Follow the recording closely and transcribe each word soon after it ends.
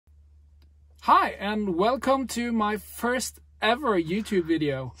Hi and welcome to my first ever YouTube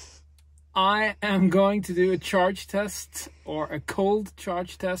video. I am going to do a charge test or a cold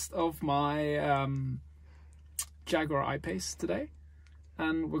charge test of my Jaguar I-Pace today,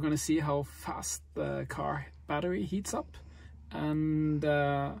 and we're going to see how fast the car battery heats up, and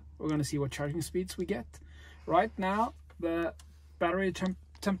we're going to see what charging speeds we get. Right now the battery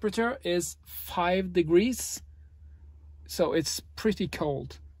temperature is 5 degrees, so it's pretty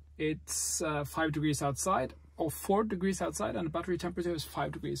cold. It's 5 degrees outside, or 4 degrees outside, and the battery temperature is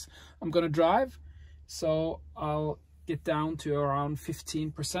 5 degrees. I'm gonna drive, so I'll get down to around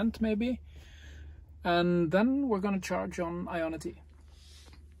 15% maybe, and then we're gonna charge on Ionity.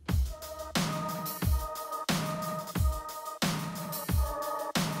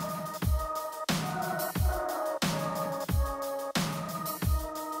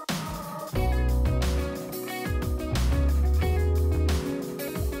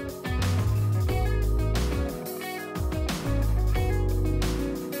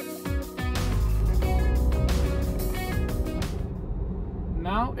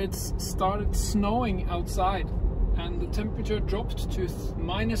 Now it's started snowing outside and the temperature dropped to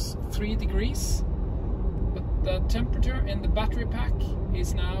 -3 degrees, but the temperature in the battery pack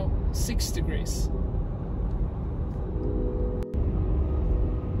is now 6 degrees.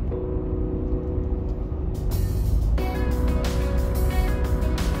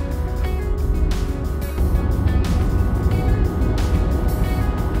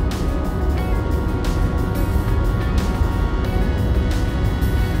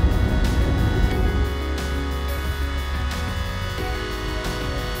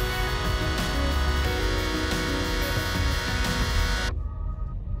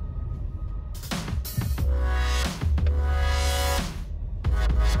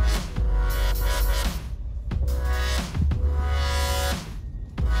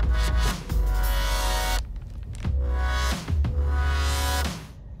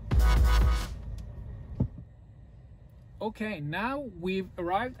 Okay, now we've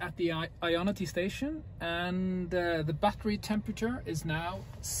arrived at the Ionity station, and the battery temperature is now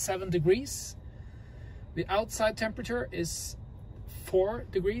 7 degrees. The outside temperature is 4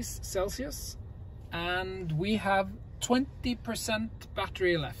 degrees Celsius, and we have 20%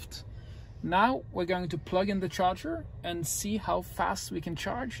 battery left. Now we're going to plug in the charger and see how fast we can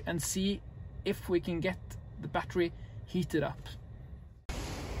charge and see if we can get the battery heated up.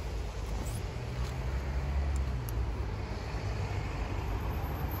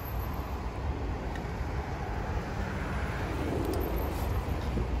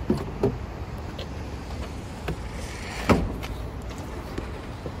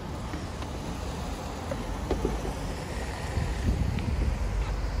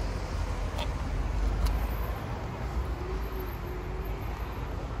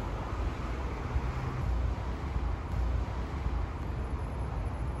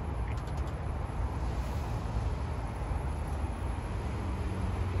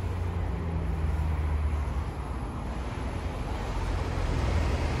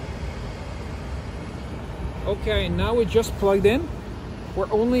 Okay, now we just plugged in.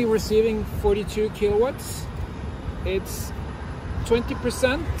 We're only receiving 42 kilowatts. It's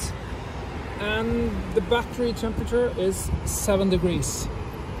 20% and the battery temperature is 7 degrees.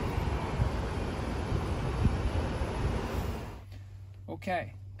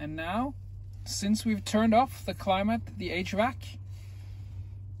 Okay, and now, since we've turned off the climate, the HVAC,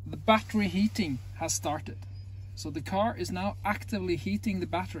 the battery heating has started. So the car is now actively heating the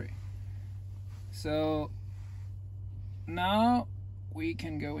battery. So now we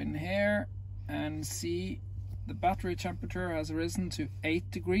can go in here and see the battery temperature has risen to 8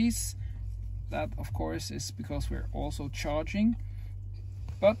 degrees. That of course is because we're also charging,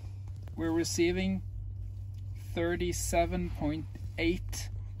 but we're receiving 37.8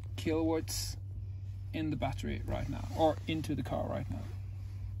 kilowatts in the battery right now, or into the car right now.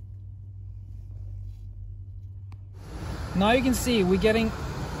 Now you can see we're getting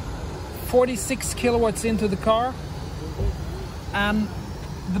 46 kilowatts into the car, and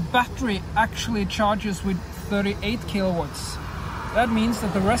the battery actually charges with 38 kilowatts. That means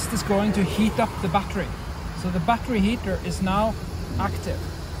that the rest is going to heat up the battery. So the battery heater is now active.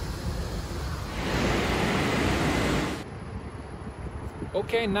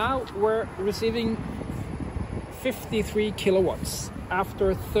 Okay, now we're receiving 53 kilowatts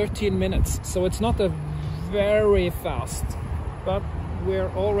after 13 minutes. So it's not a very fast, but we're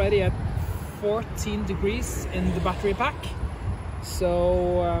already at 14 degrees in the battery pack.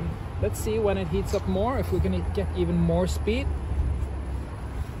 So let's see when it heats up more, if we can get even more speed.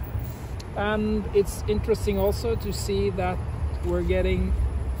 And it's interesting also to see that we're getting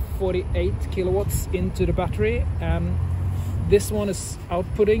 48 kilowatts into the battery, and this one is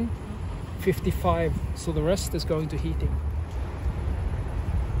outputting 55, so the rest is going to heating.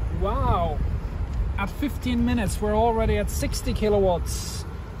 Wow, at 15 minutes we're already at 60 kilowatts.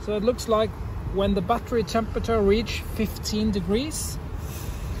 So it looks like when the battery temperature reach 15 degrees,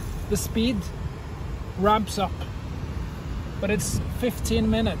 the speed ramps up. But it's 15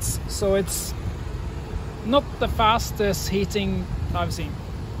 minutes, so it's not the fastest heating I've seen.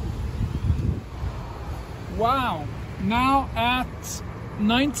 Wow, now at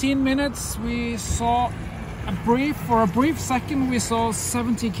 19 minutes we saw for a brief second we saw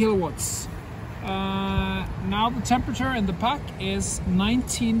 70 kilowatts. Now the temperature in the pack is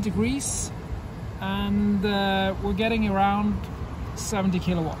 19 degrees and we're getting around 70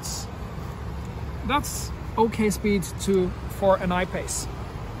 kilowatts. That's okay speed for an I-Pace.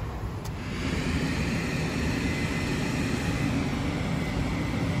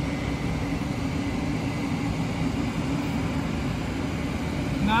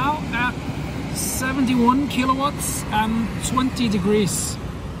 Now at 71 kilowatts and 20 degrees.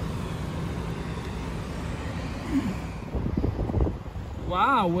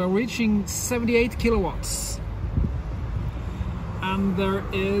 Wow, we're reaching 78 kilowatts. And there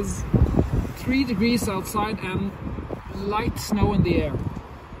is 3 degrees outside and light snow in the air.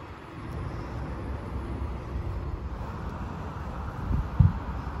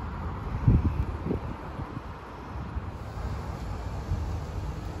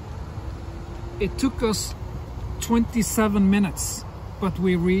 It took us 27 minutes, but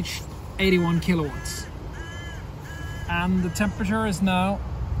we reached 81 kilowatts. And the temperature is now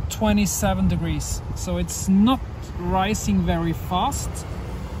 27 degrees. So it's not rising very fast,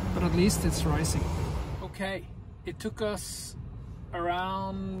 but at least it's rising. Okay, it took us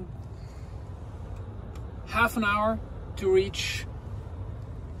around half an hour to reach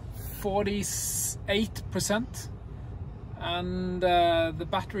 48%. And the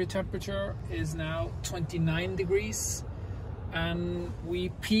battery temperature is now 29 degrees and we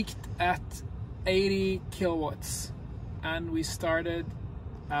peaked at 80 kilowatts and we started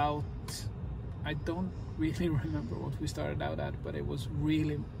out, I don't really remember what we started out at, but it was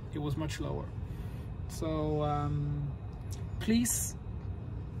much lower. So please,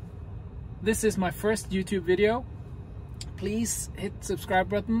 this is my first YouTube video. Please hit subscribe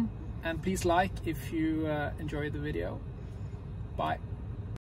button and please like if you enjoyed the video. Bye.